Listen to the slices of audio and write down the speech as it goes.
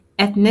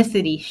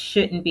Ethnicity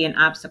shouldn't be an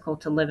obstacle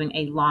to living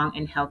a long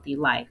and healthy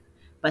life,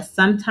 but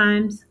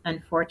sometimes,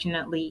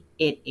 unfortunately,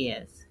 it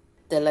is.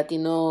 The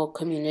Latino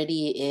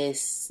community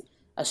is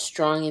a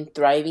strong and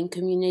thriving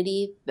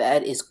community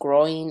that is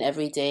growing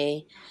every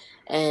day.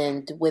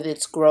 And with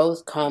its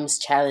growth comes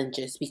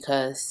challenges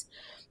because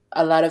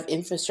a lot of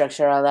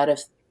infrastructure, a lot of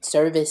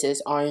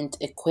services aren't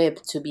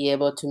equipped to be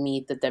able to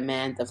meet the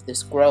demand of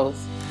this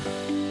growth.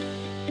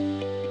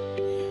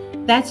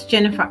 That's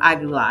Jennifer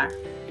Aguilera.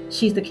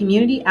 She's the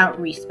Community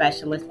Outreach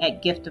Specialist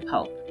at Gift of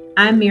Hope.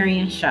 I'm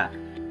Marion Shuck,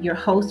 your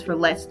host for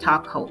Let's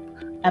Talk Hope,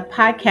 a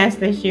podcast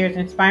that shares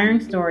inspiring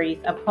stories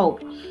of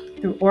hope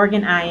through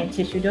organ, eye, and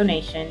tissue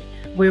donation,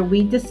 where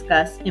we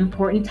discuss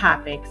important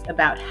topics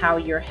about how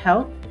your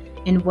health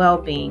and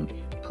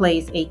well-being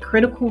plays a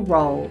critical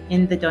role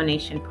in the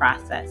donation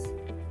process.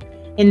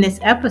 In this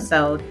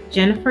episode,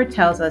 Jennifer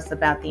tells us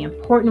about the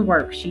important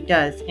work she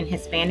does in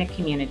Hispanic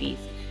communities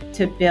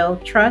to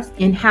build trust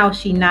in how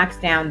she knocks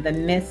down the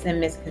myths and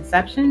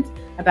misconceptions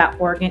about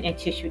organ and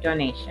tissue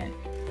donation.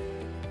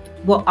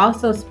 We'll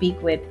also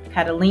speak with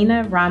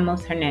Catalina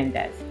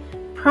Ramos-Hernandez,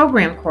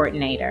 Program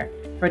Coordinator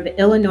for the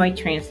Illinois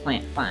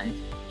Transplant Fund.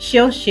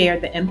 She'll share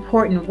the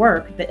important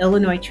work the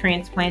Illinois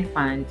Transplant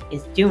Fund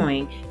is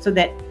doing so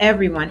that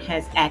everyone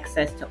has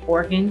access to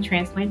organ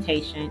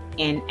transplantation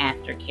and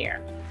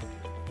aftercare.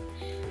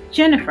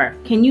 Jennifer,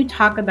 can you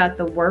talk about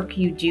the work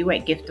you do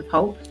at Gift of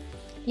Hope?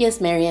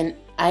 Yes, Marion.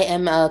 I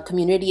am a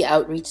community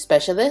outreach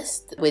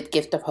specialist with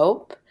Gift of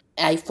Hope.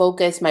 I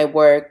focus my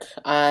work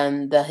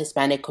on the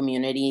Hispanic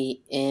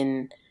community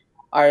in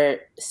our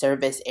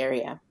service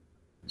area.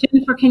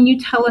 Jennifer, can you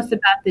tell us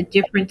about the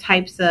different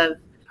types of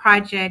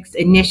projects,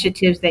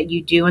 initiatives that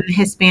you do in the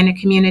Hispanic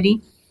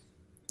community?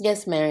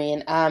 Yes,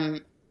 Marion.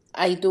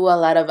 I do a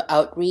lot of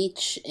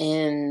outreach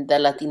in the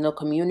Latino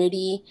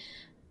community,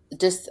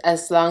 just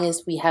as long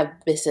as we have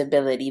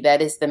visibility. That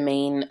is the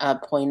main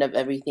point of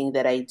everything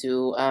that I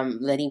do,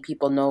 letting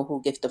people know who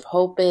Gift of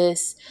Hope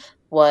is,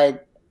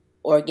 what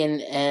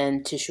organ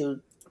and tissue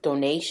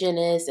donation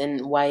is,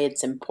 and why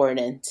it's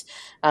important.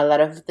 A lot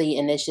of the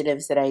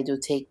initiatives that I do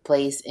take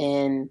place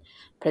in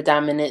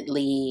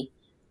predominantly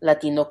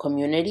Latino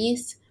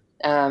communities.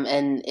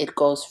 And it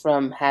goes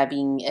from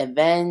having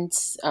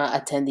events,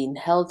 attending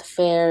health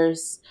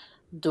fairs,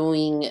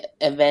 doing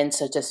events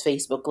such as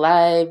Facebook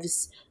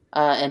Lives,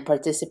 and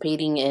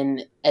participating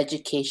in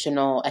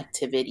educational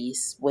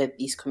activities with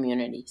these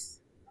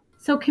communities.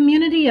 So,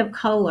 community of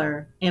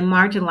color and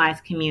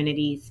marginalized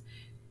communities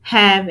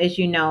have, as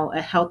you know,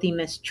 a healthy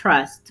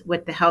mistrust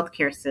with the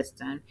healthcare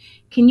system.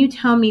 Can you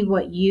tell me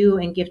what you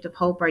and Gift of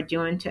Hope are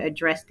doing to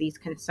address these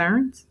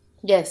concerns?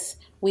 Yes,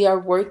 we are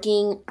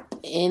working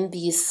in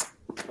these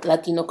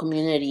Latino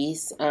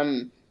communities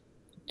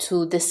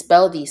to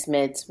dispel these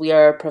myths. We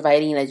are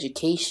providing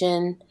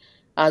education,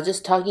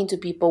 just talking to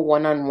people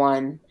one on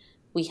one.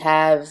 We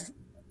have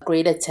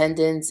great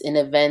attendance in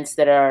events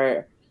that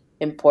are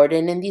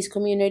important in these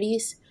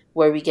communities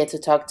where we get to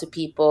talk to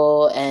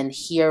people and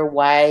hear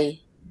why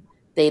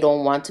they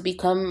don't want to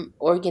become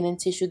organ and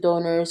tissue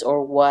donors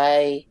or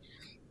why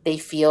they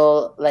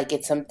feel like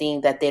it's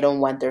something that they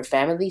don't want their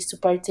families to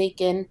partake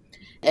in.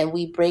 And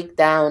we break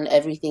down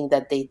everything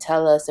that they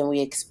tell us and we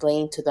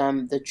explain to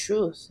them the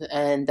truth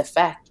and the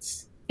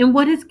facts. And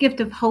what has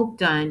Gift of Hope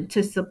done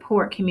to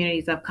support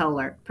communities of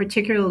color,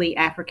 particularly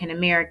African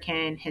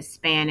American,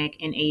 Hispanic,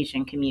 and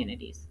Asian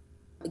communities?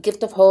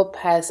 Gift of Hope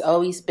has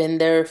always been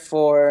there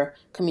for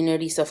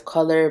communities of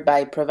color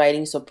by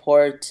providing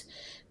support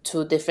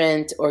to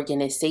different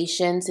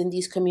organizations in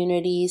these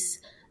communities,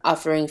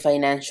 offering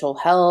financial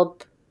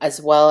help,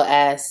 as well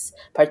as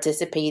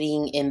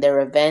participating in their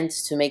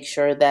events to make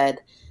sure that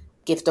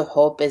Gift of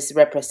Hope is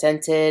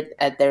represented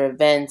at their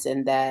events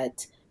and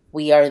that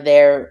we are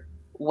there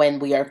when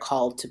we are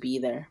called to be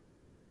there.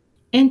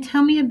 And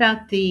tell me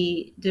about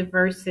the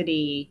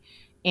diversity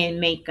in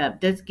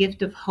makeup. Does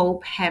Gift of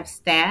Hope have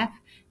staff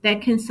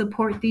that can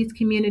support these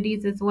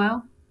communities as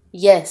well?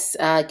 Yes,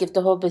 Gift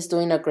of Hope is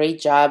doing a great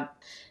job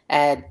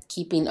at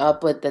keeping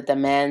up with the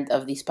demand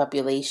of these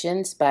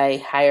populations by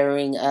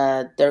hiring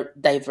a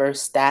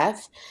diverse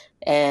staff.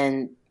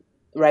 And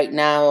right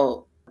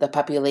now, the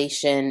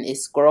population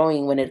is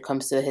growing when it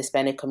comes to the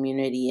Hispanic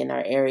community in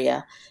our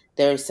area.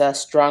 There's a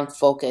strong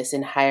focus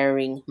in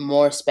hiring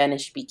more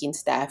Spanish speaking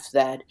staff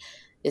that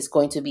is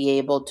going to be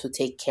able to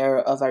take care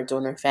of our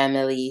donor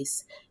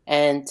families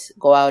and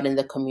go out in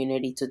the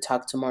community to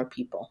talk to more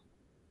people.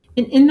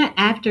 In the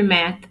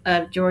aftermath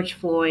of George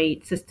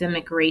Floyd,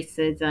 systemic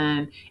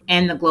racism,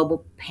 and the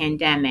global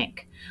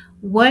pandemic,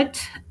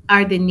 what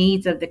are the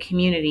needs of the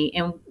community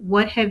and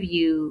what have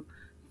you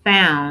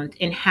found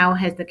and how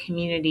has the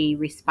community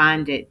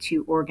responded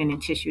to organ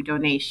and tissue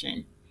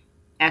donation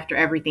after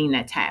everything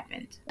that's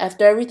happened?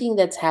 After everything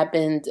that's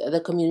happened,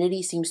 the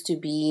community seems to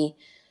be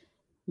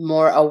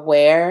more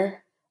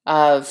aware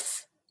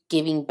of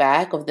giving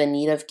back, of the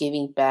need of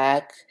giving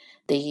back.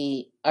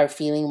 They are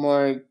feeling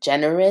more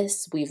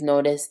generous. We've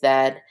noticed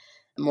that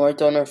more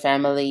donor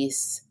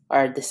families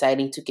are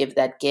deciding to give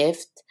that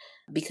gift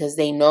because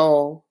they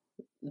know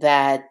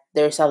that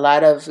there's a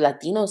lot of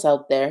Latinos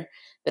out there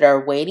that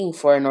are waiting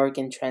for an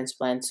organ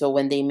transplant. So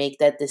when they make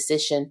that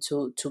decision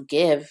to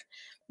give,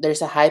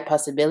 there's a high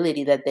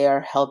possibility that they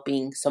are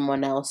helping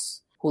someone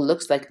else who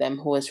looks like them,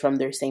 who is from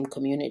their same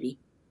community.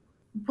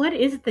 What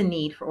is the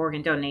need for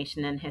organ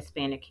donation in the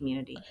Hispanic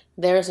community?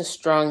 There is a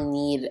strong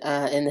need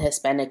in the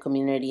Hispanic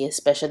community,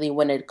 especially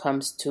when it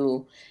comes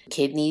to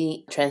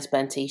kidney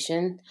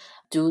transplantation,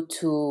 due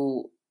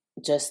to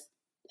just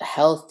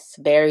health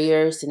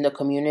barriers in the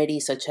community,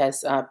 such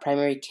as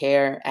primary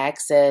care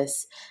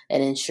access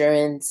and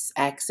insurance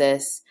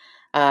access.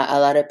 A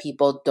lot of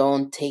people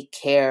don't take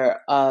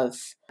care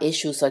of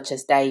issues such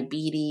as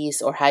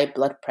diabetes or high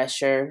blood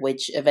pressure,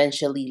 which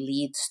eventually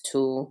leads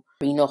to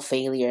renal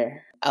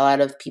failure. A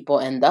lot of people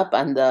end up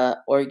on the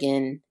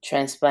organ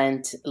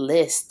transplant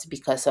list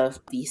because of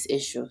these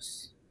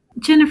issues.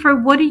 Jennifer,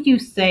 what do you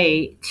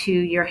say to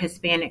your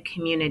Hispanic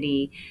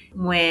community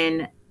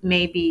when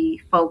maybe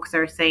folks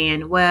are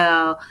saying,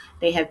 well,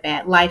 they have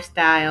bad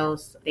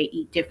lifestyles, they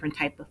eat different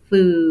type of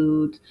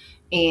food,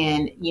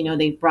 and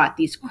they brought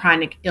these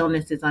chronic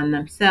illnesses on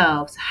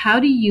themselves? How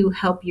do you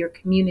help your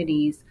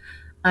communities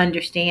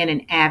understand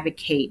and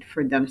advocate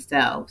for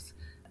themselves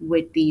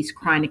with these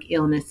chronic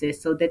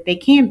illnesses so that they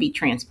can be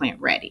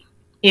transplant ready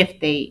if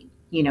they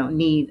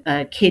need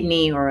a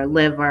kidney or a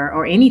liver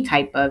or any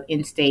type of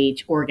end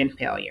stage organ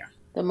failure?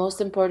 The most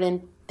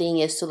important thing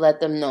is to let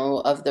them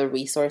know of the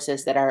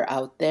resources that are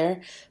out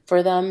there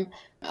for them.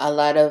 A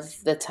lot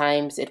of the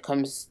times it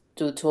comes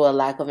due to a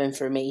lack of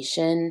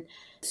information.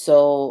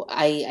 So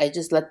I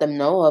just let them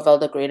know of all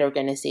the great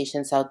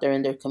organizations out there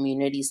in their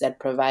communities that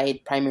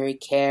provide primary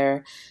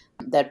care,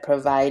 that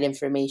provide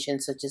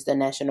information such as the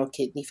National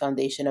Kidney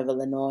Foundation of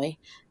Illinois,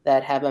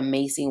 that have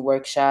amazing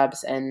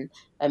workshops and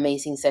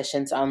amazing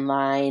sessions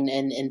online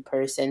and in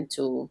person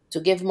to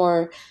give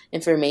more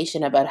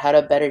information about how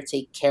to better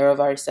take care of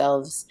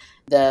ourselves,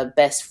 the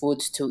best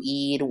foods to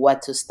eat,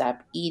 what to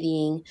stop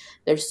eating.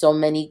 There's so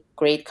many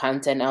great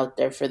content out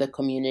there for the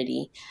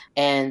community.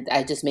 And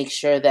I just make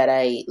sure that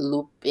I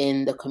loop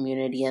in the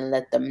community and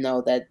let them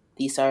know that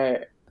these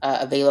are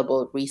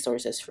available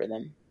resources for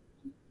them.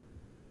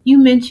 You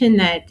mentioned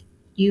that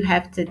you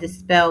have to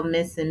dispel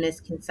myths and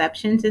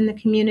misconceptions in the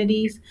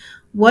communities.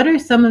 What are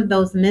some of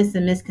those myths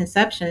and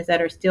misconceptions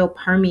that are still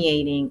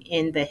permeating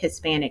in the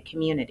Hispanic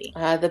community?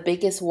 The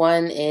biggest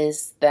one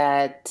is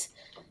that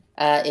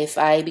if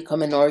I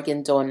become an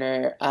organ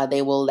donor,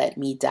 they will let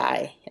me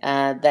die.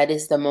 That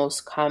is the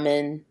most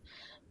common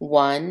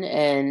one,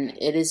 and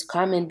it is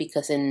common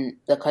because in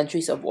the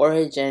countries of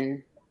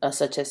origin,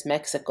 such as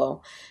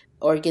Mexico,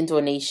 organ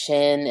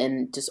donation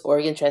and just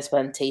organ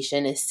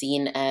transplantation is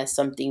seen as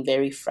something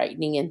very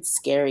frightening and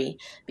scary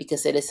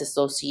because it is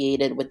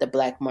associated with the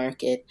black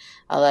market.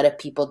 A lot of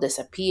people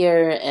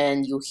disappear,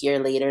 and you hear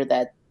later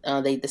that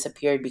they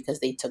disappeared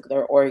because they took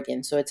their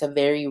organ. So it's a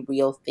very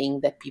real thing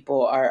that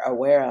people are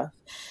aware of.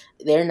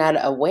 They're not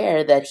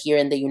aware that here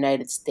in the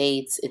United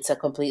States, it's a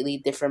completely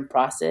different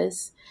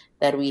process,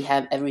 that we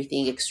have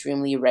everything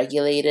extremely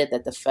regulated,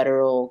 that the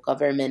federal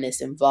government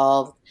is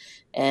involved,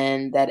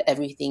 and that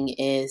everything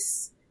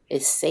is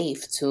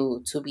safe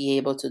to be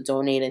able to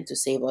donate and to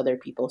save other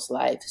people's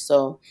lives.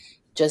 So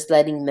just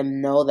letting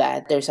them know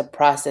that there's a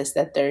process,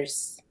 that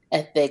there's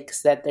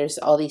ethics, that there's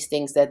all these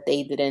things that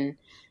they didn't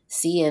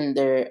see in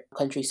their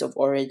countries of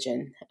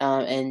origin,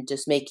 and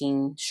just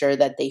making sure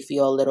that they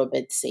feel a little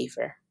bit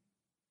safer.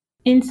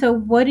 And so,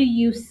 what do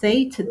you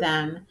say to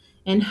them,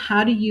 and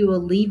how do you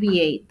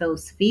alleviate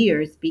those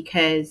fears?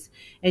 Because,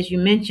 as you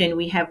mentioned,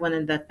 we have one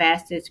of the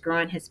fastest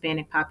growing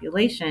Hispanic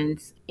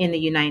populations in the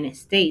United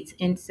States.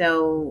 And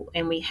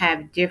we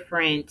have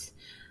different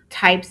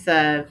types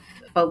of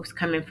folks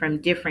coming from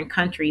different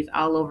countries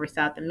all over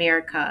South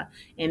America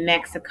and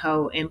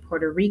Mexico and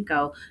Puerto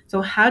Rico.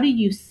 So, how do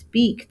you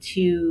speak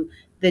to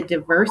the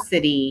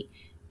diversity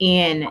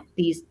in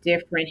these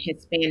different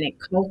Hispanic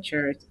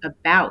cultures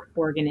about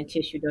organ and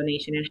tissue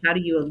donation, and how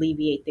do you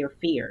alleviate their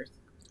fears?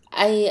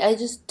 I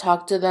just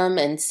talk to them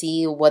and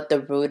see what the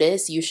root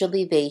is.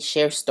 Usually they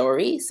share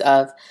stories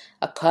of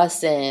a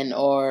cousin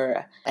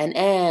or an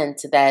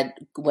aunt that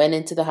went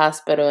into the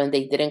hospital and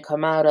they didn't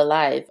come out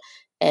alive.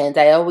 And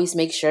I always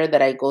make sure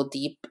that I go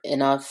deep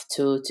enough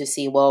to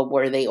see, well,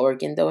 were they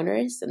organ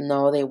donors?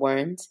 No, they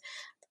weren't.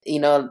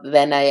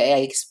 Then I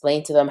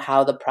explain to them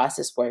how the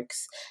process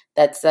works.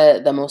 That's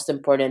the most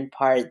important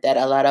part, that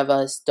a lot of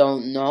us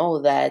don't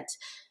know, that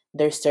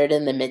there's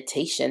certain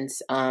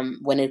limitations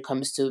when it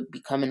comes to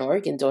become an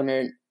organ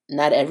donor.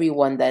 Not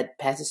everyone that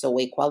passes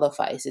away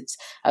qualifies. It's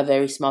a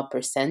very small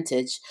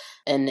percentage.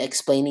 And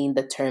explaining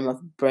the term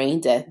of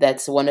brain death,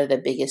 that's one of the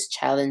biggest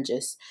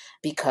challenges,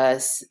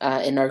 because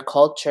in our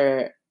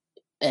culture,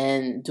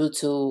 and due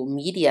to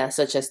media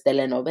such as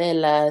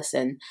telenovelas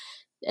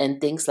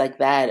and things like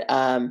that,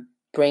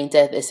 brain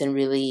death isn't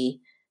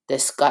really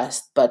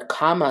discussed, but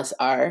commas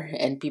are,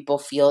 and people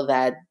feel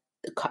that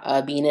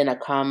being in a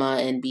comma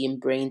and being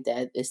brain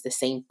dead is the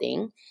same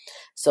thing.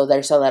 So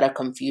there's a lot of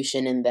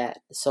confusion in that.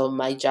 So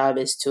my job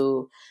is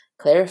to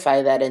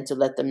clarify that and to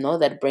let them know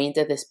that brain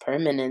death is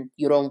permanent.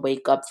 You don't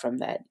wake up from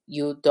that.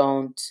 You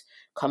don't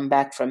come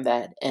back from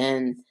that.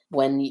 And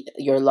when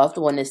your loved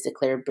one is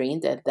declared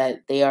brain dead,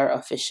 that they are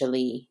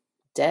officially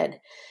dead.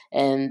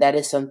 And that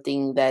is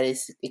something that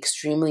is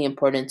extremely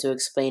important to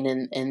explain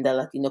in the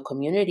Latino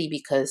community,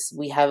 because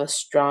we have a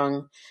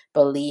strong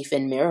belief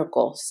in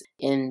miracles,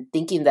 in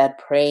thinking that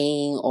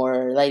praying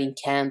or lighting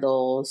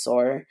candles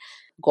or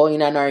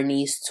going on our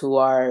knees to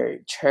our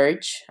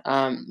church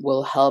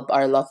will help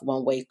our loved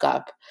one wake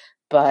up.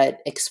 But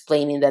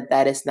explaining that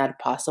that is not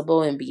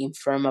possible and being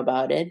firm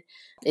about it,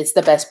 it's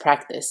the best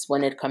practice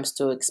when it comes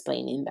to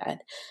explaining that.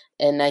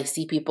 And I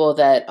see people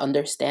that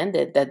understand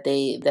it, that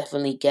they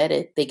definitely get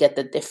it. They get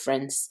the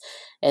difference.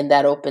 And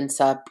that opens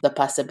up the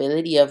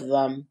possibility of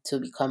them to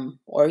become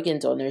organ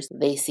donors.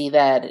 They see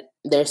that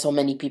there's so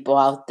many people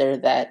out there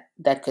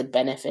that could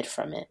benefit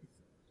from it.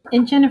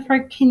 And Jennifer,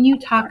 can you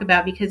talk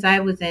about, because I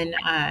was in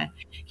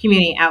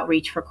community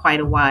outreach for quite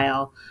a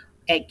while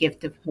at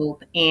Gift of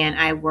Hope, and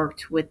I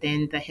worked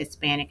within the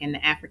Hispanic and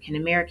the African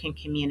American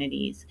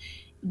communities.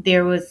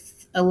 There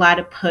was a lot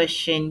of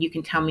push, and you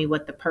can tell me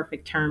what the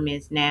perfect term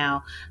is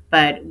now,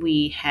 but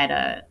we had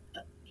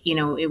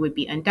it would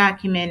be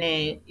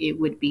undocumented, it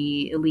would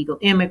be illegal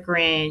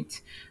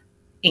immigrant,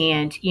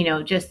 and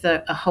just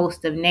a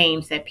host of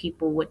names that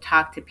people would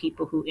talk to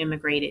people who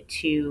immigrated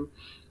to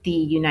the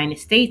United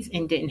States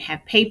and didn't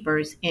have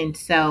papers. And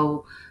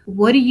so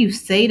what do you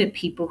say to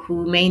people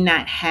who may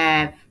not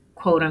have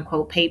quote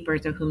unquote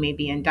papers, or who may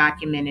be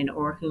undocumented,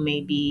 or who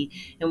may be,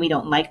 and we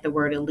don't like the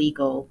word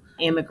illegal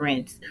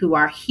immigrants, who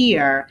are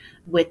here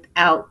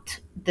without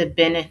the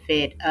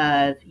benefit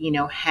of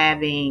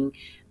having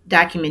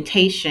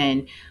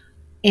documentation,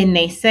 and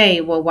they say,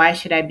 well, why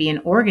should I be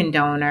an organ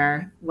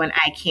donor when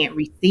I can't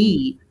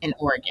receive an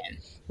organ?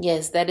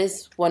 Yes, that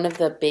is one of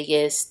the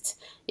biggest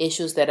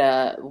issues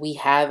that we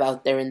have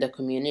out there in the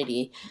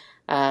community.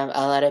 A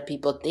lot of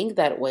people think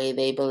that way.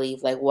 They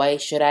believe, like, why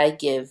should I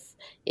give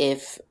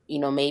if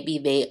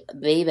maybe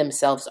they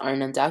themselves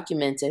aren't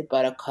undocumented,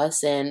 but a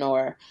cousin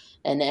or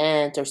an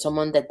aunt or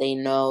someone that they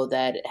know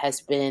that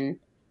has been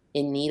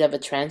in need of a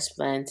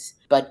transplant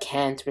but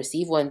can't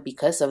receive one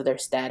because of their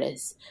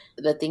status.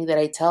 The thing that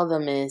I tell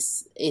them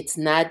is, it's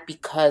not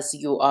because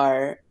you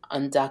are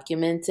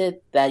undocumented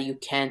that you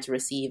can't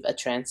receive a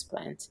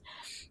transplant.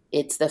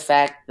 It's the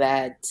fact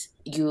that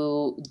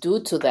due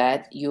to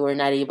that, you are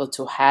not able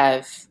to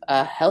have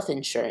health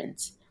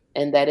insurance.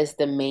 And that is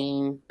the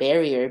main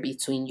barrier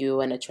between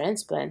you and a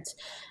transplant.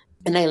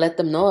 And I let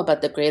them know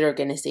about the great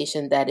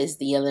organization that is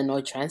the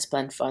Illinois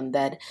Transplant Fund,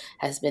 that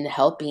has been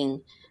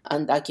helping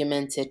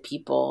undocumented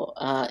people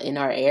in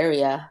our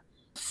area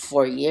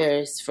for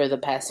years, for the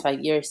past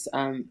 5 years,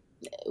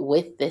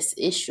 with this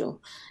issue,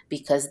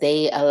 because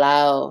they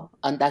allow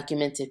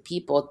undocumented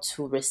people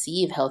to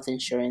receive health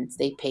insurance.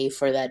 They pay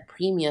for that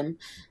premium,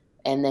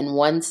 and then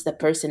once the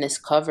person is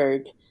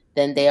covered,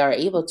 then they are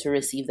able to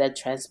receive that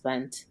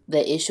transplant.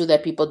 The issue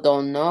that people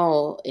don't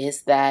know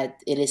is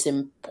that it is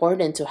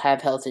important to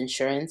have health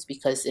insurance,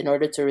 because in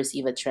order to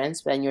receive a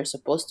transplant, you're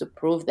supposed to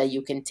prove that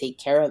you can take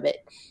care of it.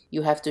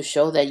 You have to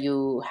show that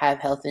you have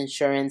health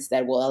insurance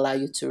that will allow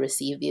you to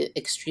receive the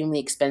extremely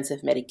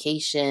expensive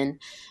medication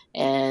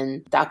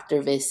and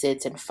doctor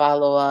visits and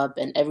follow-up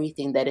and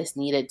everything that is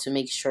needed to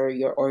make sure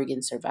your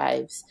organ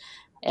survives.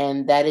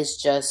 And that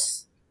is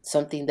just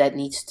something that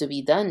needs to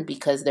be done,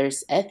 because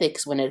there's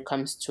ethics when it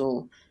comes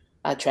to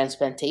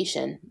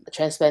transplantation.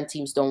 Transplant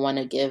teams don't want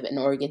to give an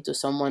organ to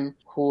someone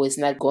who is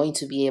not going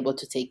to be able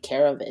to take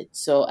care of it.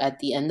 So at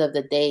the end of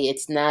the day,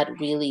 it's not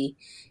really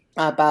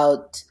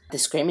about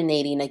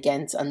discriminating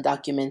against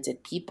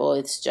undocumented people.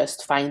 It's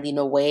just finding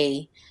a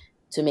way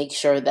to make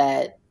sure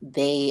that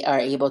they are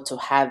able to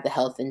have the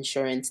health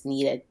insurance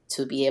needed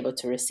to be able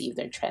to receive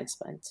their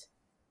transplant.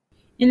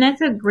 And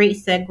that's a great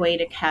segue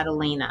to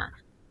Catalina.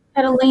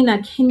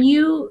 Catalina, can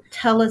you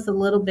tell us a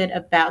little bit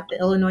about the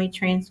Illinois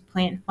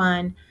Transplant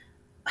Fund?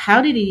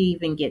 How did it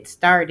even get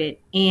started?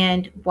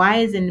 And why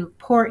is it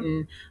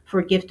important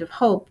for Gift of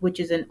Hope, which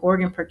is an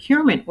organ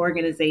procurement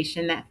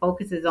organization that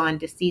focuses on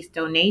deceased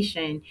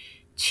donation,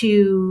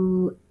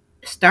 to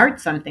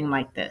start something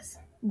like this?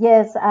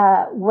 Yes,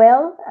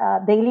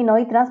 the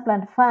Illinois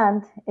Transplant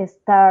Fund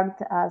started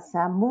as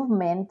a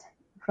movement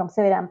from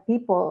several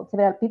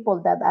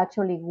people that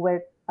actually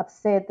were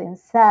upset and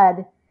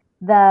sad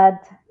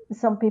that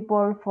some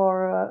people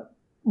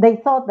they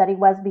thought that it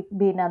was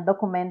being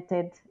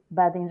undocumented,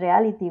 but in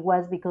reality it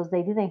was because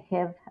they didn't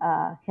have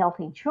health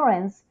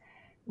insurance,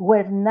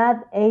 were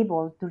not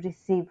able to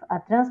receive a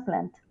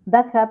transplant.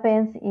 That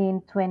happened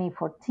in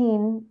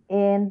 2014,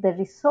 and the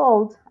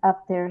result,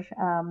 after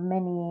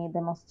many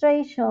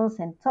demonstrations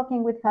and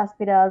talking with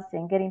hospitals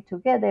and getting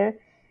together,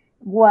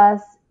 was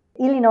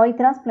Illinois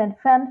Transplant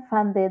Fund,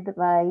 funded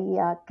by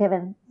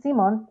Kevin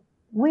Simon,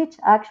 which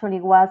actually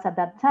was at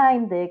that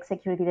time the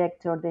executive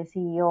director, the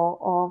CEO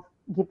of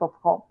Gift of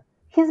Hope.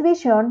 His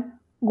vision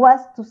was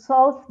to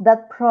solve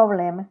that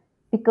problem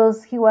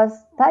because he was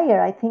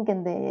tired, I think,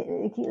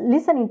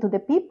 listening to the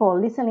people,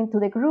 listening to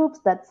the groups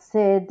that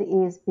said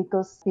is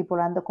because people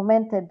are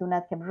undocumented, do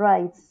not have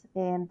rights,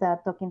 and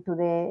talking to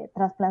the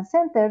transplant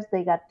centers,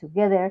 they got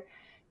together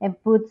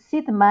and put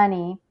seed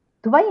money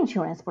to buy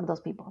insurance for those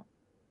people.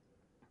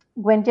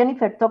 When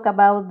Jennifer talked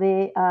about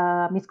the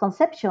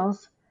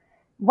misconceptions,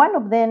 one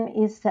of them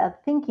is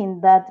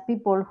thinking that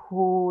people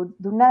who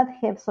do not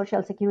have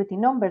social security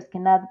numbers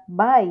cannot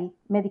buy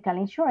medical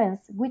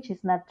insurance, which is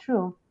not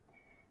true.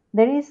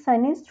 There is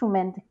an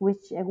instrument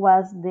which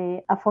was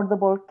the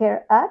Affordable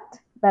Care Act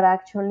that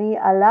actually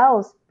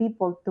allows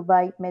people to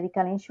buy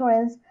medical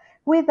insurance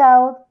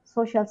without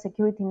social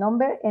security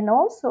number and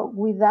also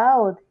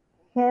without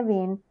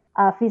having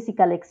a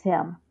physical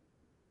exam.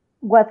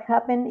 What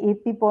happens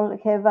if people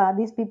have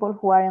these people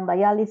who are on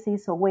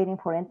dialysis or waiting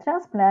for a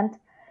transplant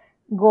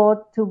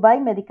go to buy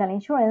medical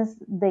insurance,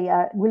 they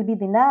will be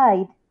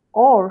denied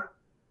or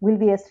will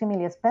be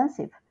extremely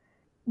expensive.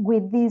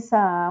 With this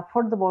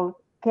Affordable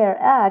Care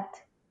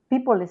Act,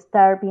 people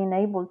start being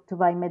able to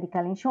buy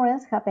medical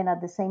insurance, happen at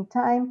the same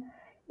time,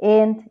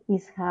 and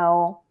is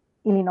how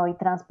Illinois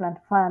Transplant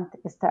Fund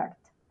started.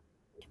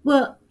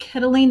 Well,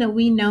 Catalina,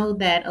 we know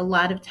that a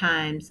lot of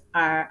times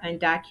our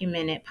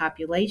undocumented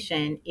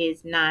population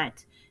is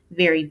not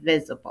very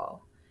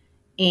visible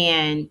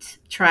and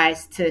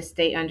tries to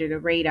stay under the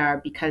radar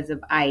because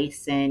of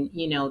ICE and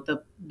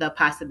the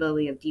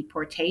possibility of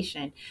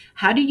deportation.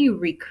 How do you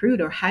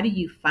recruit or how do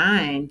you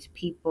find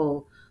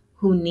people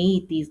who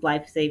need these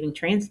life-saving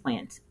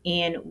transplants,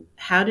 and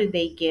how do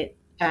they get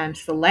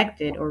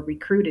selected or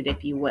recruited,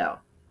 if you will?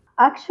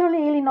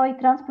 Actually, Illinois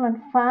Transplant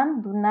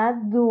Fund do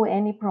not do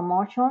any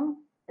promotion,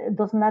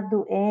 does not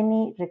do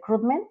any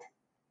recruitment.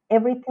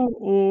 Everything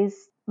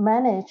is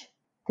managed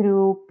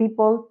through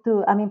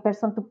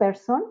person to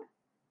person,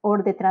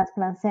 or the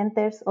transplant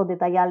centers or the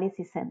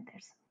dialysis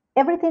centers.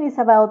 Everything is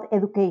about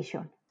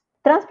education.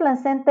 Transplant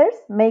centers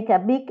make a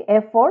big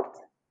effort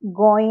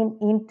going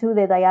into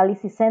the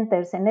dialysis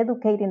centers and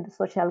educating the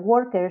social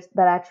workers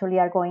that actually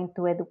are going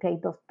to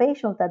educate those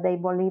patients that they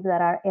believe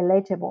that are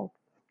eligible.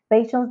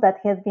 Patients that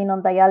have been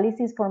on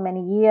dialysis for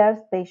many years,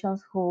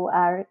 patients who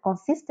are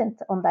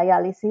consistent on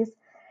dialysis,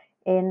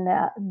 and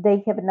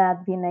they have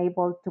not been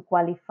able to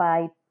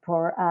qualify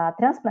for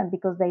transplant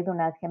because they do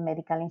not have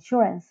medical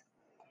insurance.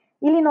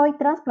 Illinois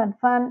Transplant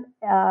Fund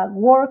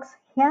works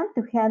hand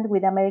to hand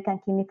with American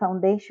Kidney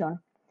Foundation.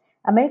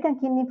 American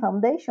Kidney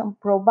Foundation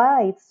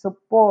provides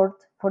support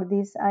for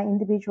these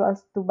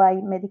individuals to buy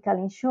medical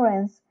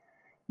insurance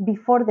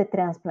before the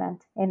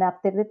transplant. And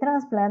after the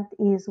transplant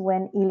is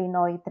when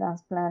Illinois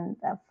Transplant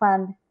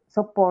Fund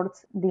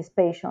supports these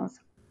patients.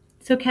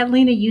 So,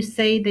 Catalina, you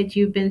say that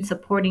you've been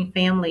supporting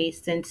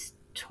families since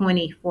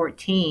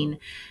 2014.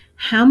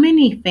 How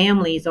many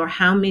families or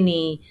how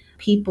many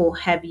people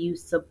have you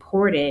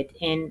supported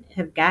and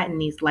have gotten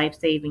these life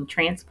saving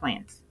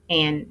transplants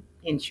and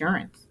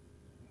insurance?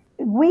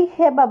 We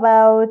have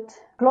about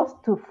close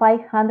to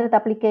 500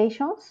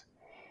 applications,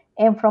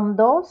 and from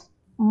those,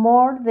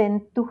 more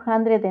than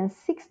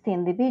 260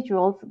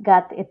 individuals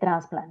got a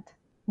transplant.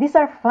 These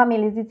are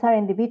families, these are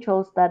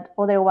individuals that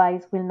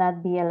otherwise will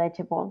not be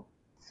eligible.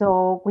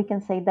 So we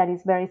can say that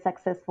is very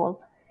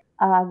successful.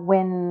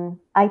 When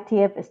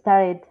ITF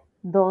started,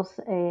 those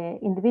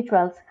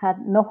individuals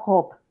had no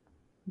hope.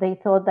 They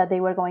thought that they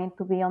were going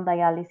to be on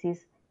dialysis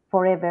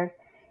forever.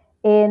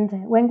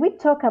 And when we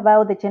talk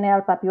about the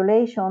general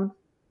population,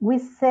 we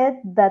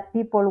said that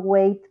people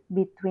wait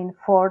between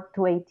 4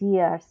 to 8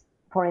 years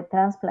for a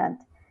transplant.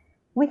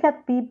 We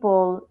had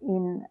people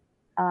in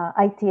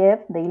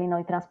ITF, the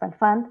Illinois Transplant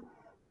Fund,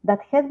 that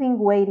had been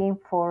waiting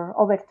for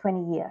over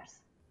 20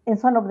 years. And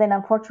some of them,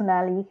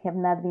 unfortunately, have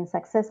not been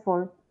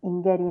successful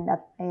in getting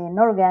an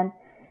organ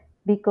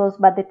because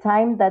by the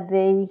time that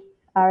they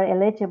are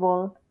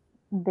eligible,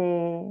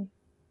 the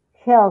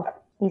health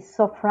is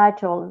so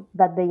fragile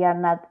that they are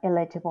not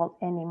eligible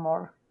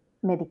anymore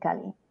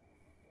medically.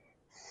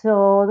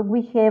 So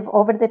we have,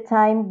 over the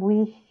time,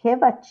 we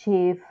have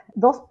achieved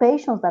those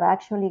patients that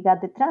actually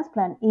got the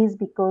transplant is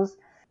because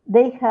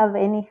they have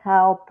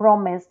anyhow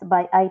promised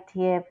by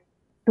ITF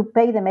to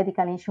pay the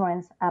medical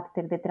insurance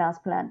after the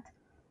transplant.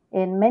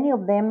 And many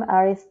of them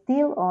are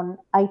still on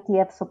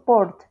ITF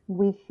support.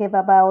 We have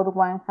about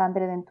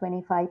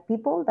 125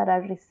 people that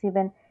are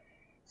receiving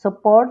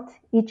support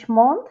each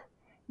month.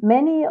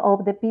 Many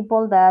of the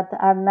people that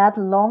are not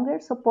longer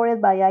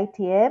supported by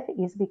ITF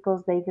is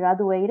because they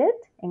graduated,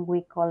 and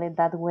we call it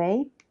that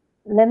way.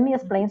 Let me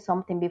explain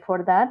something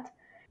before that.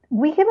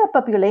 We have a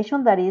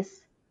population that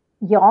is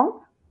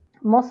young.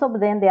 Most of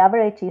them, the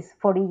average is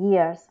 40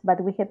 years,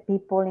 but we have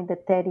people in the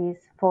 30s,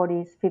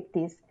 40s,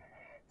 50s.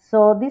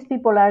 So these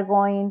people are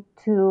going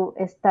to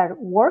start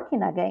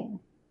working again.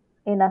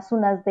 And as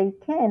soon as they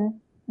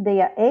can,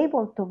 they are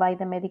able to buy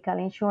the medical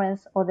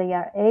insurance, or they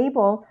are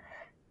able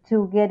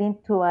to get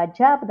into a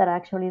job that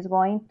actually is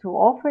going to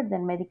offer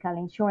them medical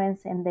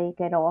insurance, and they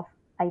get off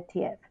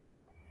ITF.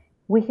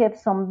 We have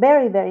some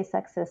very, very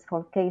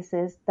successful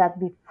cases that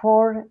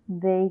before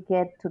they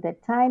get to the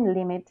time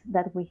limit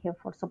that we have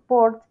for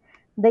support,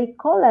 They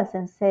call us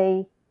and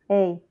say,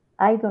 hey,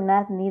 I do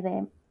not need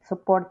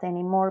support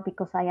anymore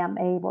because I am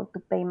able to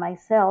pay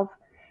myself.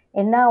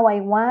 And now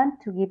I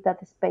want to give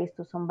that space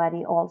to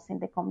somebody else in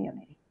the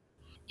community.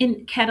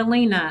 In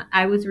Catalina,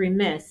 I was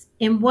remiss.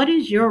 And what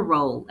is your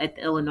role at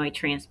the Illinois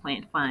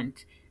Transplant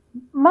Fund?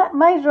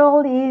 My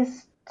role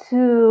is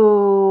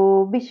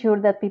to be sure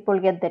that people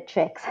get the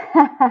checks.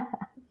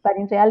 But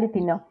in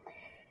reality, no.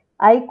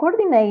 I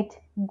coordinate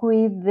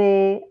with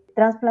the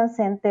transplant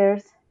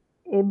centers,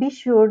 be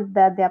sure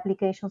that the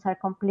applications are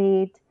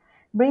complete,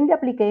 bring the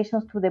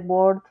applications to the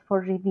board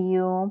for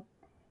review,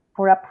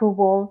 for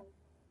approval.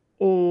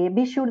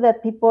 Be sure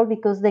that people,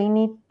 because they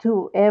need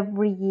to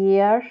every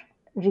year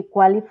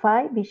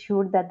requalify, be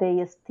sure that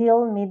they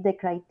still meet the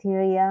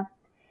criteria,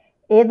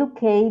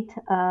 educate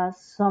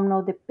some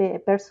of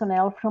the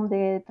personnel from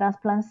the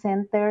transplant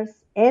centers,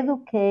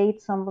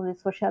 educate some of the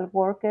social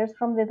workers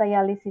from the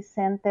dialysis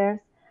centers,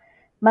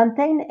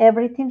 maintain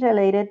everything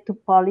related to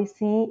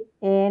policy,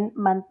 and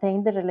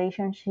maintain the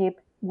relationship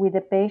with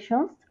the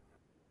patients.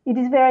 It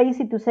is very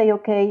easy to say,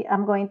 okay,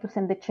 I'm going to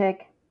send the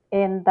check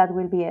and that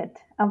will be it.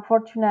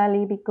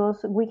 Unfortunately,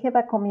 because we have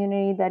a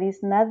community that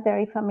is not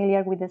very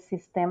familiar with the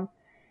system,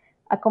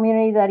 a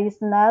community that is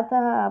not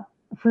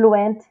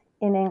fluent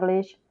in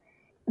English,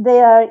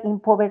 they are in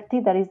poverty.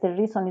 That is the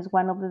reason, is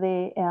one of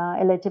the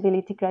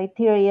eligibility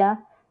criteria.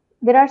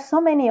 There are so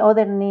many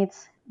other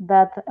needs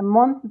that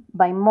month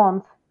by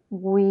month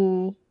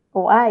we,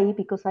 or I,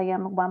 because I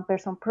am a one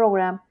person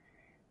program,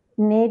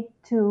 need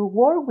to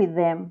work with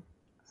them.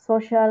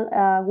 Social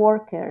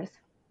workers,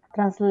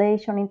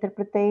 translation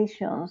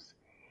interpretations,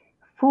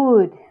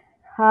 food,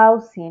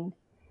 housing,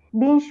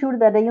 being sure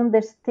that they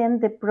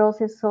understand the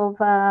process of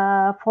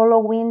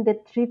following the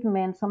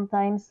treatment.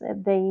 Sometimes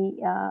they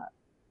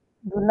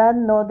do not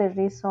know the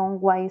reason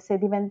why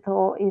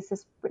sedimento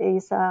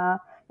is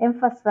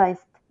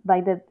emphasized by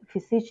the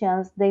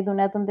physicians. They do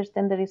not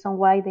understand the reason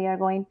why they are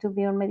going to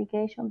be on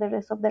medication the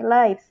rest of their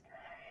lives.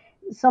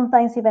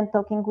 Sometimes even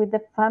talking with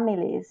the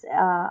families.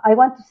 I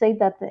want to say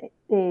that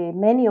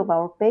many of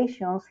our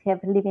patients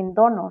have living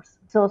donors.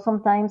 So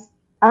sometimes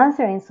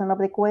answering some of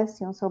the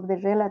questions of the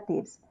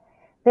relatives.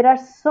 There are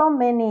so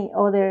many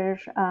other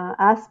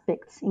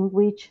aspects in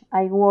which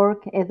I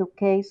work,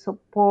 educate,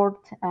 support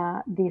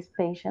these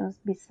patients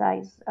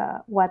besides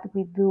what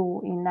we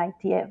do in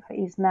ITF.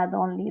 Is not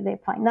only the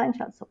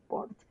financial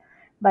support,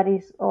 but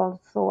it's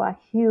also a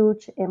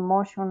huge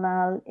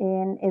emotional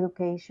and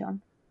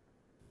education.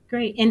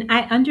 Great. And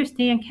I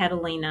understand,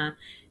 Catalina,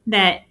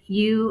 that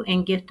you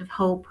and Gift of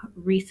Hope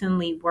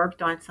recently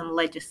worked on some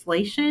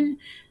legislation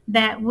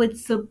that would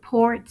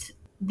support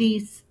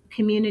these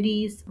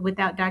communities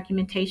without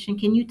documentation.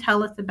 Can you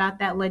tell us about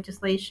that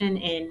legislation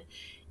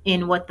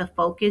and what the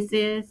focus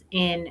is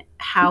and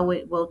how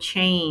it will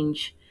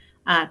change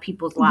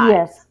people's lives?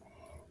 Yes,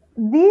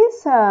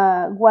 this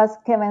was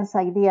Kevin's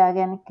idea.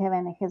 Again,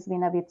 Kevin has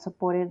been a bit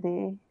supported,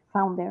 the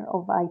founder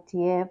of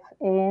ITF.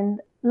 And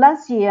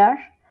last year,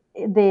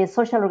 the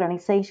social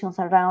organizations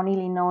around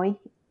Illinois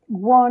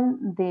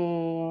won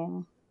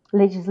the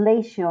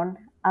legislation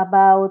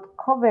about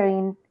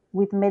covering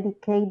with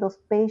Medicaid those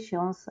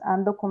patients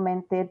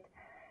undocumented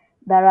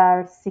that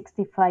are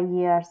 65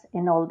 years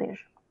and older.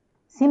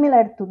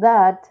 Similar to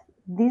that,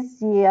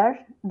 this year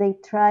they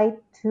tried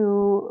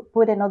to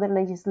put another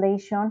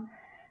legislation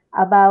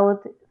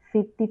about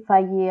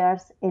 55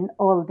 years and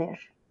older.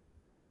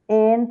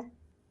 And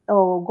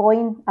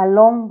going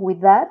along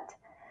with that,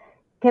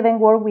 Kevin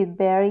worked with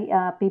very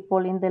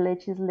people in the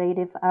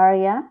legislative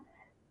area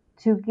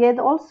to get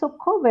also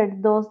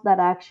covered those that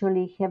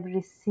actually have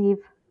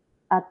received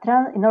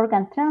an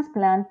organ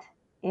transplant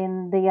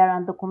and they are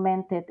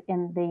undocumented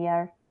and they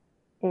are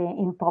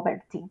in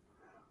poverty.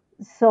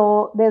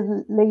 So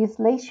the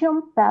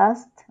legislation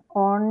passed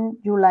on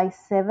July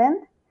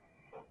 7th,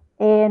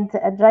 and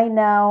right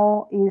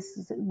now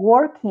is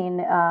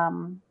working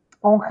on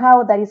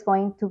how that is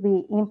going to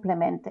be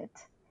implemented.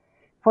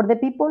 For the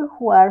people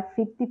who are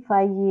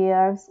 55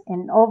 years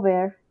and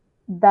over,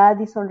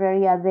 that is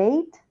already a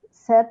date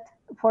set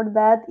for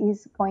that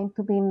is going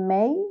to be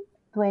May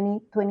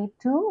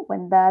 2022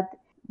 when that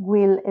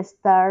will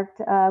start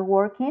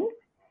working.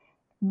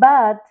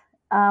 But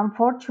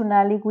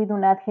unfortunately, we do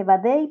not have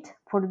a date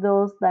for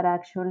those that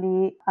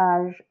actually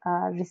are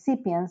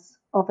recipients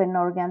of an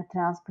organ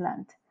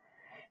transplant.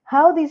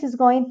 How this is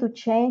going to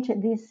change,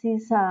 this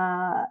is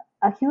a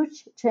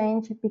huge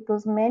change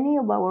because many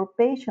of our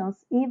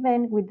patients,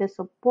 even with the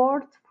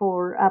support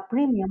for a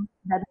premium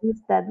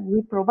that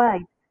we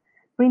provide,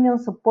 premium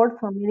support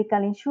for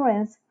medical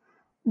insurance,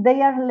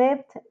 they are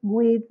left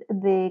with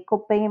the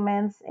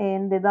copayments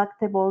and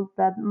deductibles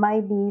that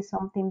might be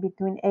something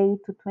between 8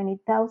 to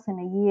 20,000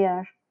 a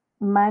year,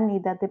 money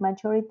that the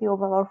majority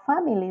of our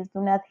families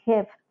do not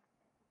have.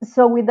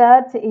 So with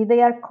that, if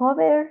they are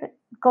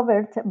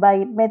covered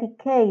by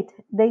Medicaid,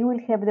 they will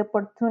have the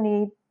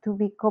opportunity to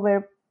be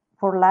covered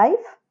for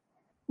life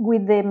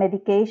with the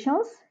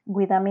medications,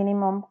 with a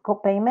minimum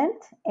copayment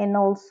and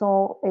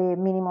also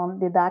minimum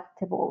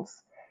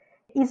deductibles.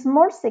 It's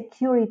more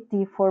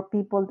security for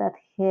people that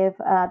have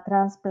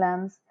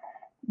transplants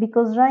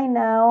because right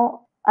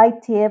now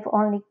ITF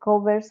only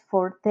covers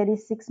for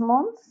 36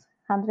 months,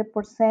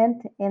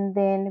 100%, and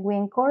then we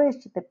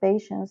encourage the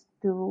patients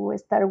to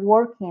start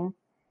working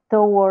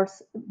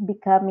towards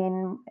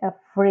becoming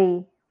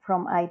free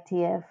from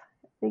ITF.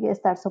 They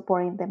start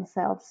supporting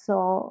themselves.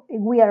 So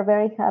we are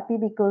very happy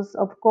because,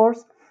 of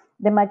course,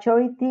 the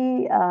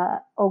majority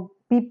of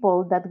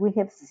people that we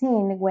have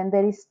seen when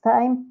there is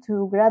time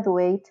to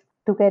graduate,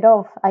 to get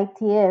off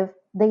ITF,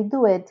 they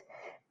do it.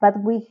 But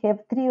we have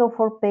 3 or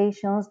 4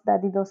 patients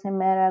that it doesn't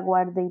matter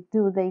what they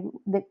do,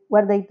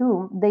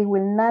 they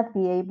will not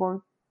be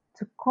able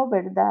to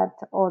cover that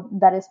or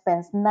that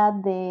expense,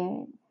 not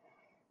the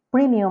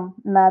premium,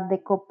 not the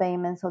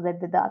co-payments or the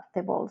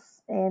deductibles.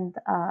 And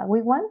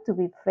we want to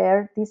be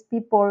fair. These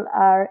people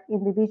are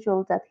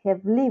individuals that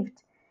have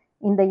lived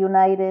in the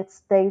United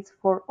States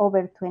for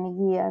over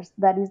 20 years.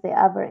 That is the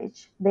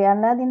average. They are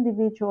not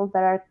individuals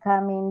that are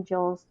coming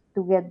just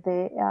to get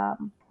the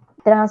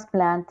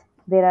transplant.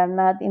 There are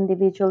not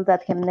individuals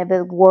that have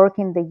never worked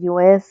in the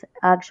US.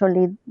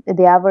 Actually,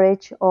 the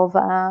average of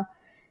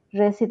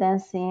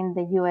residency in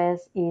the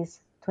US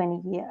is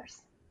 20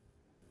 years.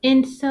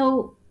 And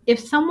so, if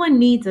someone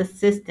needs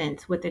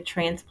assistance with a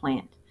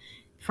transplant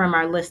from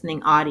our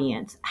listening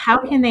audience, how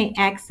can they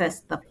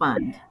access the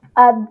fund?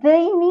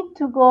 They need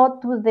to go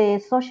to the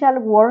social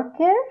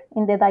worker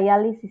in the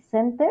dialysis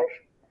center,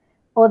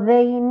 or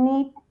they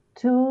need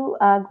to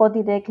go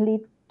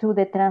directly to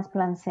the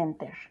transplant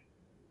center.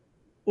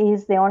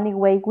 Is the only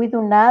way. We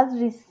do not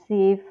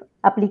receive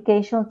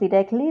applications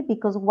directly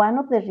because one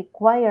of the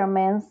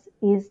requirements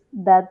is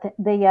that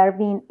they are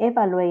being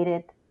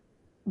evaluated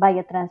by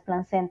a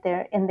transplant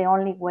center, and the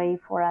only way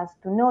for us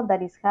to know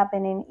that is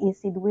happening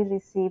is if we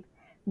receive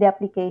the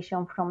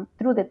application from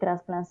through the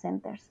transplant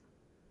centers.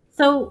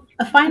 So,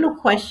 a final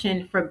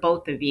question for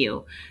both of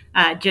you.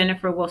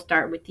 Jennifer, we'll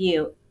start with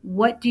you.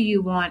 What do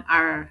you want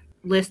our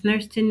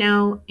listeners to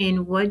know,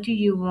 and what do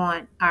you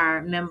want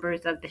our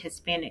members of the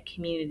Hispanic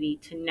community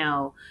to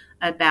know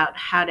about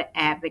how to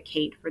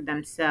advocate for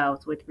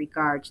themselves with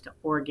regards to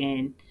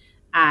organ,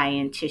 eye,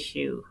 and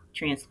tissue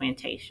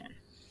transplantation?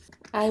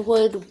 I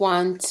would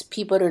want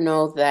people to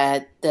know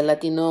that the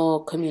Latino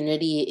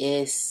community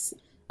is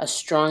a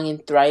strong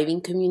and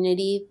thriving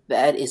community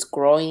that is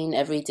growing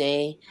every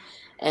day.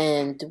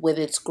 And with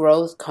its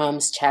growth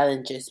comes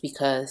challenges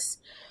because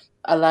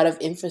a lot of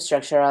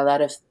infrastructure, a lot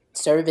of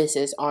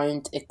services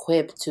aren't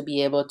equipped to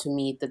be able to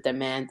meet the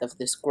demand of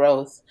this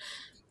growth.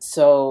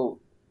 So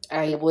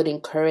I would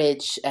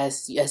encourage,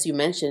 as you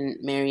mentioned,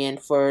 Marian,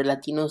 for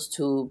Latinos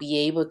to be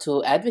able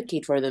to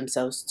advocate for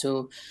themselves,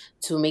 to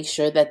make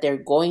sure that they're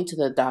going to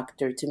the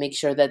doctor, to make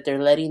sure that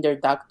they're letting their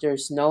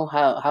doctors know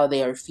how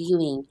they are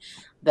feeling,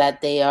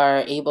 that they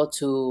are able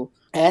to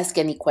ask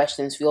any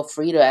questions. Feel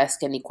free to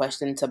ask any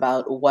questions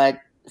about what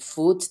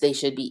foods they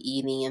should be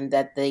eating, and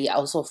that they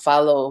also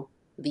follow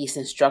these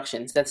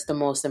instructions. That's the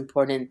most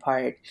important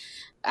part.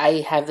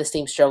 I have the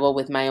same struggle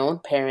with my own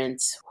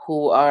parents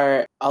who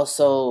are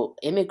also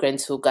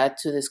immigrants who got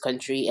to this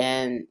country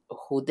and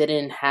who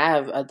didn't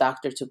have a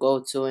doctor to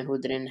go to and who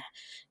didn't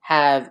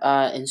have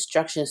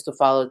instructions to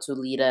follow to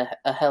lead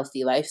a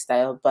healthy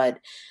lifestyle. But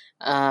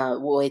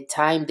with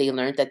time, they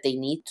learned that they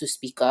need to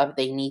speak up,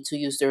 they need to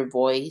use their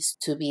voice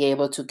to be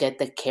able to get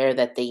the care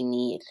that they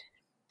need.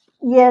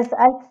 Yes,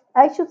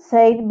 I should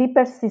say be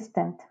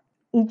persistent.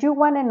 If you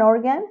want an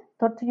organ,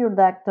 talk to your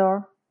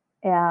doctor,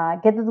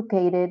 get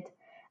educated,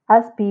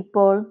 ask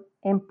people,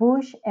 and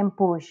push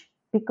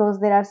because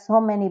there are so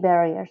many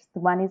barriers.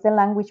 One is the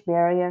language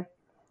barrier,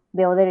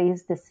 the other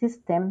is the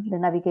system, the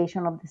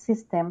navigation of the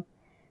system.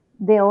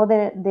 The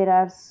other, there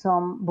are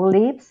some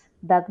beliefs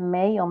that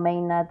may or may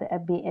not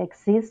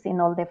exist in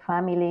all the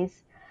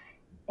families.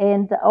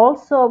 And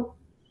also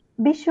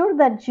be sure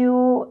that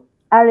you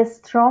are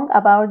strong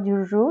about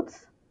your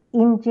roots.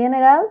 In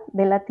general,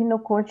 the Latino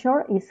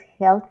culture is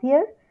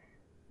healthier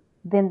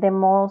than the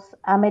most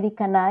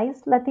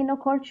Americanized Latino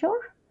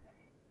culture.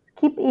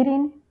 Keep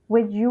eating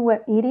what you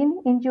were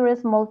eating in your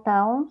small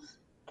towns.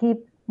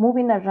 Keep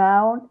moving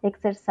around,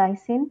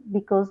 exercising,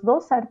 because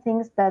those are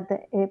things that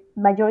the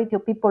majority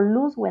of people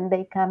lose when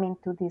they come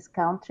into this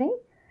country.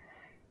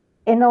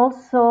 And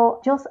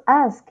also just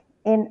ask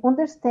and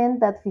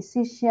understand that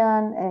physicians,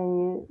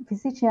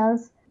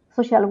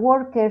 social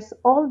workers,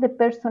 all the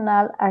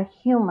personnel are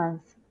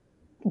humans.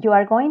 You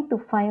are going to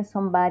find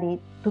somebody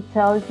to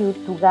tell you,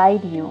 to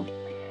guide you.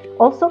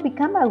 Also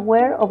become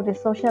aware of the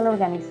social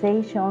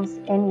organizations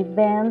and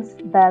events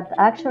that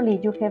actually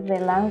you have the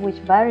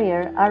language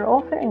barrier are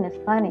offered in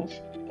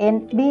Spanish,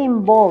 and be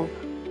involved.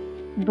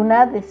 Do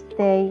not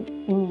stay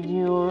in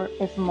your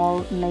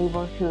small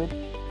neighborhood.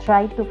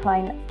 Try to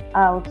find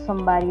out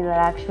somebody that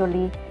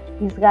actually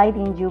is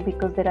guiding you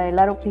because there are a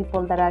lot of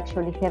people that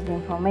actually have the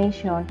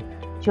information.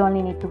 You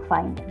only need to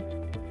find them.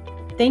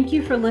 Thank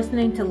you for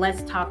listening to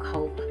Let's Talk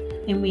Hope,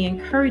 and we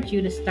encourage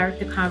you to start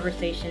the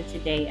conversation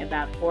today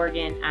about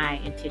organ,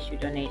 eye, and tissue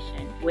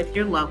donation with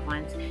your loved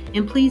ones,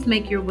 and please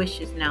make your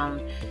wishes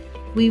known.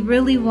 We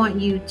really want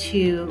you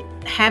to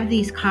have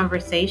these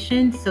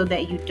conversations so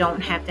that you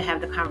don't have to have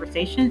the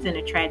conversations in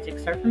a tragic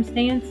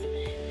circumstance.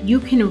 You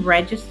can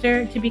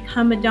register to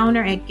become a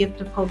donor at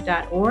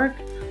giftofhope.org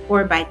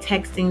or by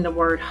texting the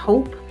word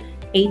HOPE,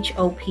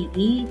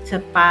 HOPE, to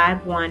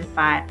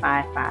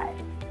 51555.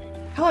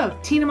 Hello,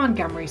 Tina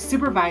Montgomery,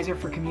 Supervisor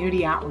for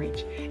Community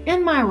Outreach.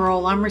 In my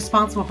role, I'm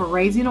responsible for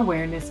raising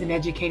awareness and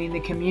educating the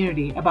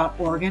community about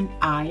organ,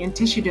 eye, and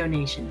tissue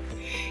donation.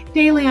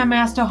 Daily, I'm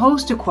asked a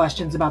host of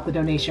questions about the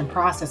donation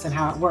process and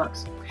how it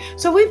works.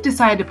 So we've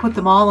decided to put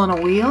them all on a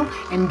wheel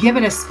and give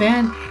it a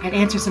spin and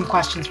answer some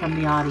questions from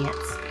the audience.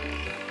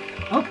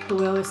 Oh, the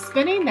wheel is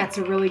spinning. That's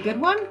a really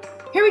good one.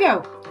 Here we go.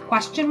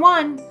 Question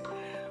 1.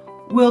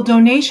 Will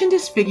donation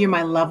disfigure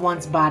my loved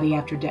one's body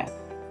after death?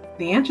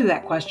 The answer to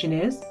that question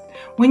is,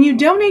 when you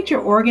donate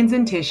your organs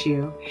and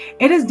tissue,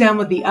 it is done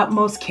with the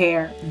utmost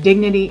care,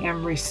 dignity,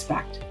 and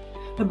respect.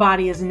 The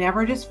body is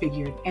never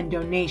disfigured, and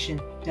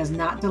donation does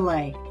not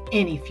delay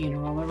any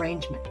funeral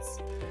arrangements.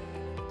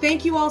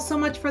 Thank you all so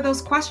much for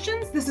those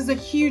questions. This is a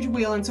huge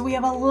wheel, and so we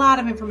have a lot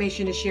of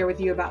information to share with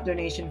you about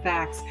donation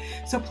facts.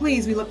 So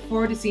please, we look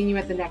forward to seeing you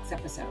at the next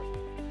episode.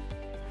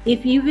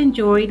 If you've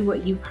enjoyed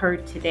what you've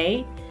heard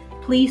today,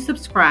 please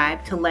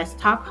subscribe to Let's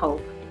Talk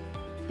Hope.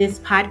 This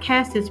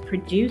podcast is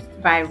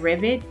produced by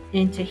Rivet,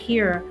 and to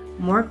hear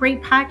more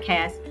great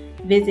podcasts,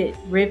 visit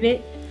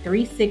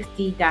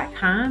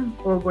rivet360.com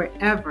or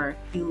wherever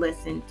you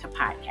listen to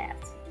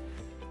podcasts.